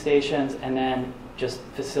of these stations, and then just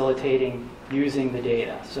facilitating using the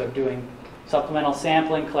data. So doing supplemental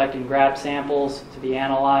sampling, collecting grab samples to be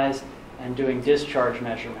analyzed, and doing discharge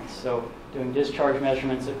measurements. So doing discharge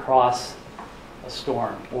measurements across a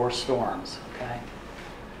storm or storms. Okay.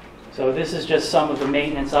 So this is just some of the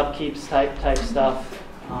maintenance upkeeps type stuff.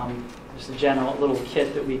 Just a general little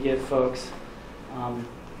kit that we give folks. I'm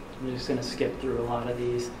just going to skip through a lot of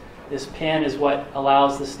these. This pin is what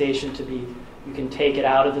allows the station to be, you can take it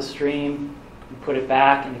out of the stream, you put it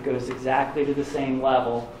back, and it goes exactly to the same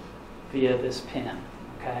level via this pin.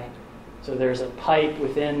 Okay? So there's a pipe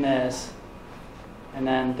within this, and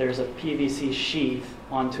then there's a PVC sheath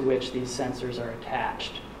onto which these sensors are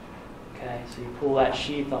attached. Okay, so you pull that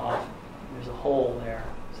sheath off, there's a hole there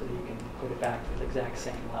so that you can put it back to the exact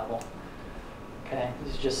same level. Okay,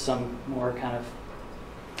 this is just some more kind of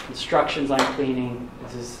instructions on cleaning.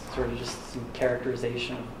 This is sort of just some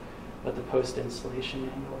characterization of what the post-installation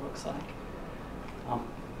manual looks like.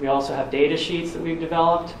 We also have data sheets that we've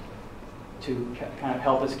developed to kind of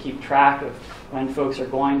help us keep track of when folks are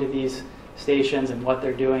going to these stations and what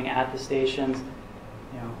they're doing at the stations.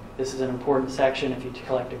 This is an important section. If you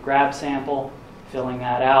collect a grab sample, filling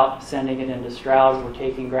that out, sending it into Stroud, we're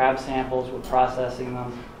taking grab samples, we're processing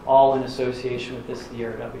them, all in association with this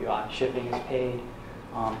DRWI. Shipping is paid,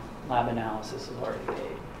 lab analysis is already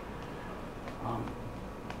paid.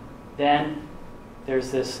 Then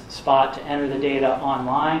there's this spot to enter the data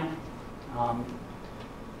online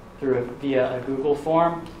via a Google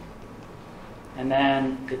form, and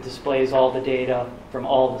then it displays all the data from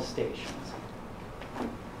all the stations.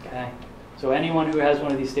 Okay, so anyone who has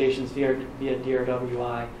one of these stations via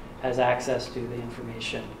DRWI has access to the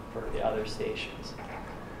information for the other stations.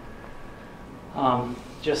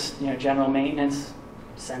 Just general maintenance,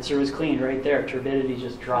 sensor was clean right there. Turbidity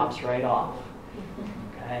just drops right off.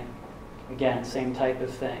 Okay, again, same type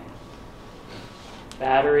of thing.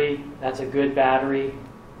 Battery, that's a good battery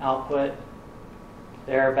output.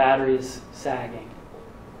 Their battery's sagging.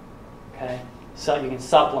 Okay, so you can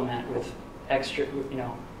supplement with extra,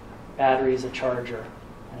 battery is a charger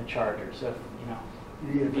and a charger. So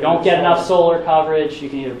if you don't get enough solar coverage, you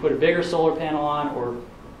can either put a bigger solar panel on or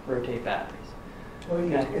rotate batteries. Well,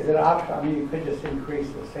 is it optional? I mean, you could just increase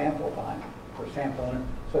the sample time for sampling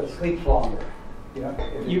so it sleeps longer.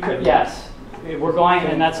 You could, yes. We're going,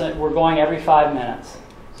 and we're going every 5 minutes.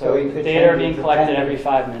 So data are being collected every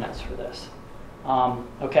 5 minutes for this.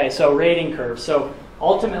 Okay, so rating curves. So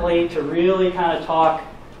ultimately, to really kind of talk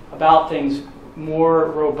about things more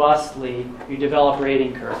robustly, you develop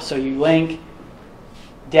rating curves. So you link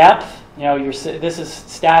depth. This is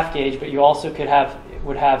staff gauge, but you also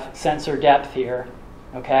would have sensor depth here.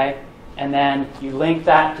 Okay, and then you link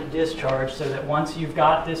that to discharge, so that once you've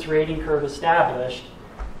got this rating curve established,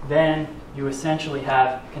 then you essentially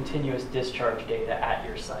have continuous discharge data at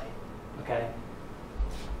your site. Okay,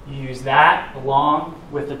 you use that along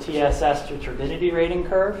with the TSS to turbidity rating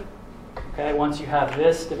curve. Okay, once you have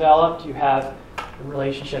this developed, you have the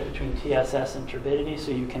relationship between TSS and turbidity,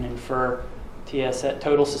 so you can infer TSS,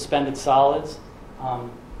 total suspended solids,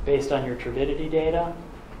 based on your turbidity data.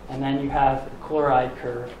 And then you have the chloride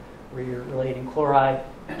curve, where you're relating chloride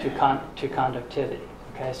to conductivity.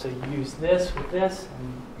 Okay, so you use this with this,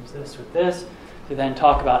 and use this with this, to then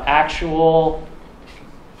talk about actual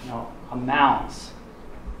amounts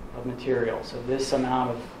of material. So this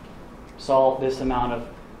amount of salt, this amount of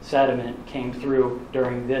sediment came through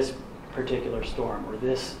during this particular storm or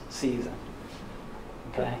this season.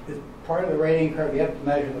 Okay. As part of the rating curve, you have to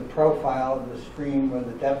measure the profile of the stream or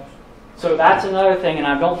the depth. So that's another thing, and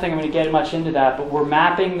I don't think I'm going to get much into that, but we're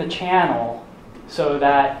mapping the channel so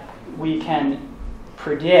that we can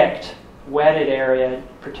predict wetted area,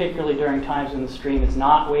 particularly during times when the stream is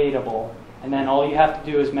not wadable. And then all you have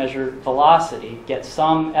to do is measure velocity, get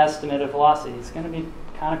some estimate of velocity. It's going to be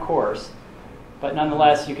kind of coarse, but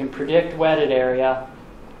nonetheless, you can predict wetted area,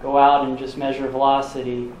 go out and just measure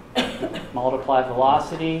velocity, multiply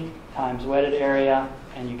velocity times wetted area,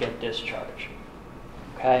 and you get discharge.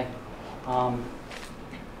 Okay?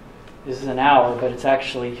 This is an hour, but it's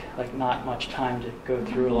actually like not much time to go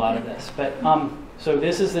through a lot of this. But so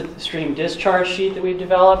this is the stream discharge sheet that we've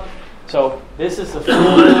developed. So this is the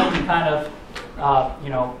full kind of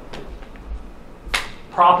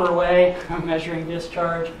proper way of measuring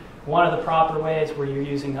discharge. One of the proper ways where you're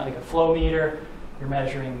using like a flow meter, you're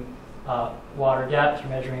measuring water depth, you're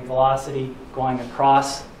measuring velocity going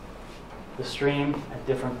across the stream at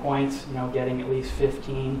different points, getting at least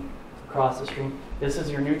 15 across the stream. This is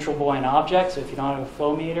your neutral buoyant object, so if you don't have a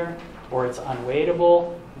flow meter or it's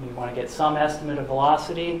unweightable and you want to get some estimate of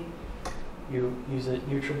velocity, you use a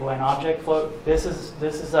neutral buoyant object float. This is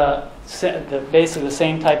basically the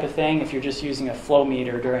same type of thing if you're just using a flow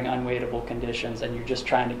meter during unweightable conditions and you're just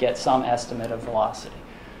trying to get some estimate of velocity.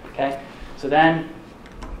 Okay, so then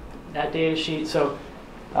that data sheet. So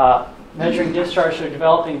measuring discharge, so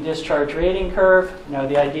developing a discharge rating curve.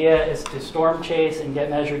 The idea is to storm chase and get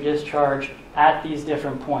measured discharge at these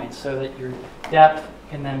different points so that your depth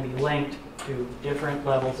can then be linked to different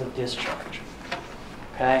levels of discharge.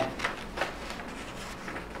 Okay?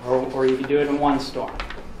 Or you can do it in one storm.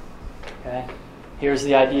 Okay? Here's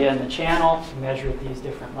the idea in the channel. You measure at these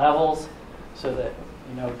different levels so that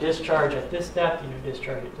you know discharge at this depth, you know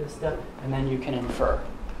discharge at this depth, and then you can infer.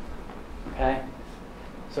 Okay?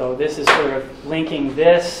 So this is sort of linking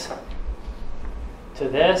this to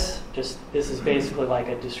this. Just this is basically like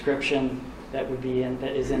a description that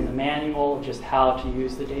is in the manual, just how to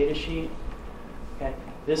use the data sheet. Okay.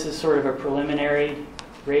 This is sort of a preliminary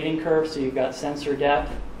rating curve. So you've got sensor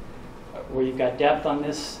depth, where you've got depth on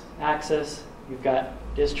this axis, you've got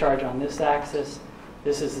discharge on this axis.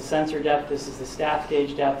 This is the sensor depth, this is the staff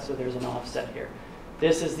gauge depth, so there's an offset here.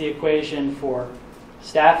 This is the equation for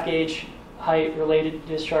staff gauge height related to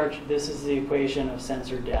discharge. This is the equation of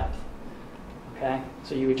sensor depth. Okay?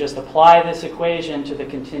 So you would just apply this equation to the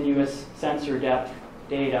continuous sensor depth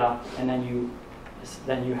data, and then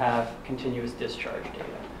you have continuous discharge data.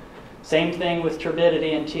 Same thing with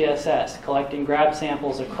turbidity and TSS, collecting grab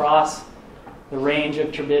samples across the range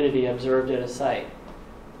of turbidity observed at a site.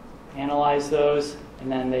 Analyze those, and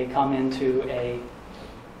then they come into a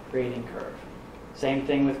rating curve. Same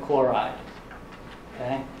thing with chloride.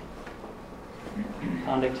 Okay?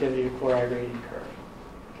 Conductivity to chloride rating curve.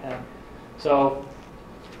 Okay? So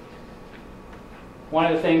one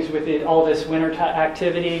of the things with all this winter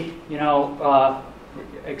activity,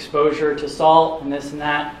 exposure to salt and this and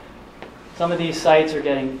that, some of these sites are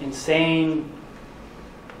getting insane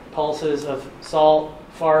pulses of salt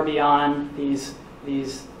far beyond these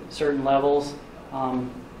certain levels.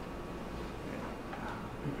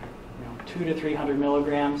 200 to 300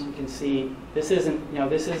 milligrams. You can see this isn't.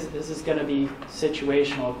 This is going to be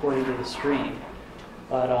situational according to the stream,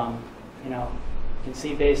 but you can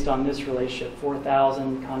see based on this relationship,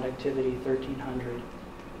 4,000 conductivity, 1,300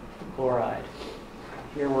 chloride.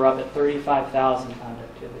 Here we're up at 35,000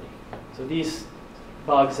 conductivity. So these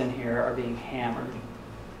bugs in here are being hammered.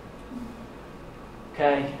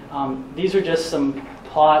 Okay, these are just some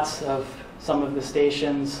plots of some of the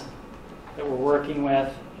stations that we're working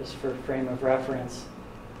with, just for frame of reference.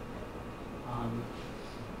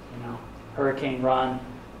 Hurricane Run,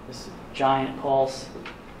 this giant pulse.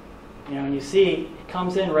 And you see it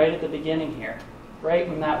comes in right at the beginning here,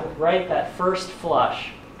 that first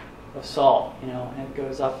flush of salt, and it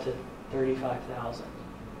goes up to 35,000,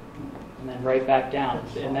 and then right back down,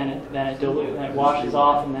 and then it dilutes, and it washes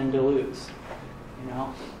off and then dilutes,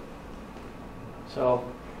 So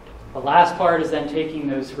the last part is then taking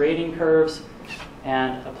those rating curves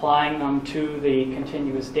and applying them to the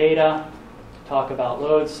continuous data to talk about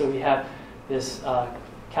loads. So we have this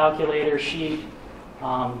calculator sheet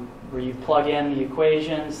where you plug in the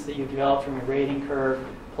equations that you've developed from your rating curve,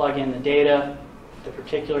 plug in the data, the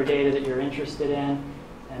particular data that you're interested in,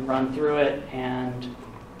 and run through it and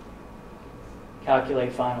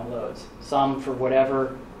calculate final loads. Some for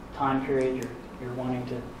whatever time period you're wanting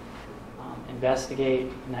to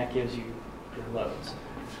investigate, and that gives you your loads.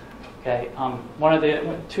 Okay,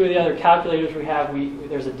 two of the other calculators we have,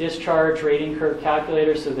 there's a discharge rating curve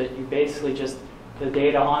calculator, so that you basically just the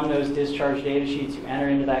data on those discharge data sheets, you enter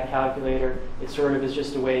into that calculator. It sort of is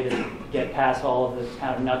just a way to get past all of the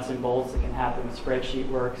kind of nuts and bolts that can happen with spreadsheet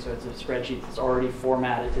work. So it's a spreadsheet that's already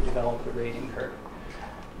formatted to develop the rating curve.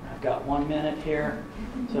 I've got 1 minute here.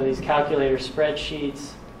 So these calculator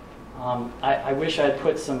spreadsheets, I wish I had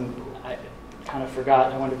put some, I kind of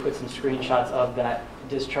forgot, I wanted to put some screenshots of that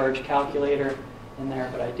discharge calculator in there,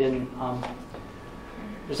 but I didn't.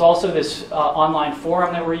 There's also this online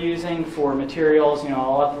forum that we're using for materials. You know,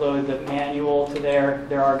 I'll upload the manual to there.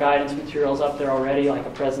 There are guidance materials up there already,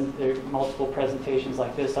 like there are multiple presentations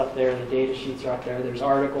like this up there. The data sheets are up there. There's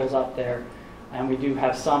articles up there. And we do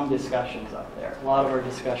have some discussions up there. A lot of our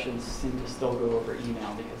discussions seem to still go over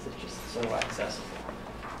email because it's just so accessible.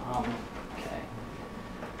 Okay.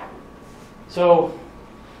 So,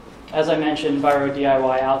 as I mentioned, Enviro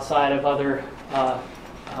DIY outside of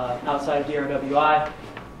outside of DRWI.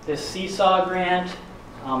 This Seesaw grant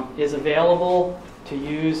is available to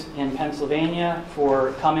use in Pennsylvania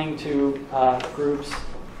for coming to groups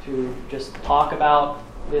to just talk about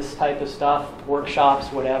this type of stuff,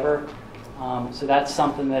 workshops, whatever. So that's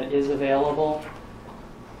something that is available.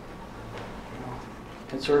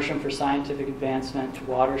 Consortium for Scientific Advancement to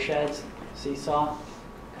Watersheds, Seesaw.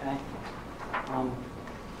 Okay.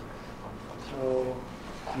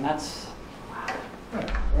 And that's.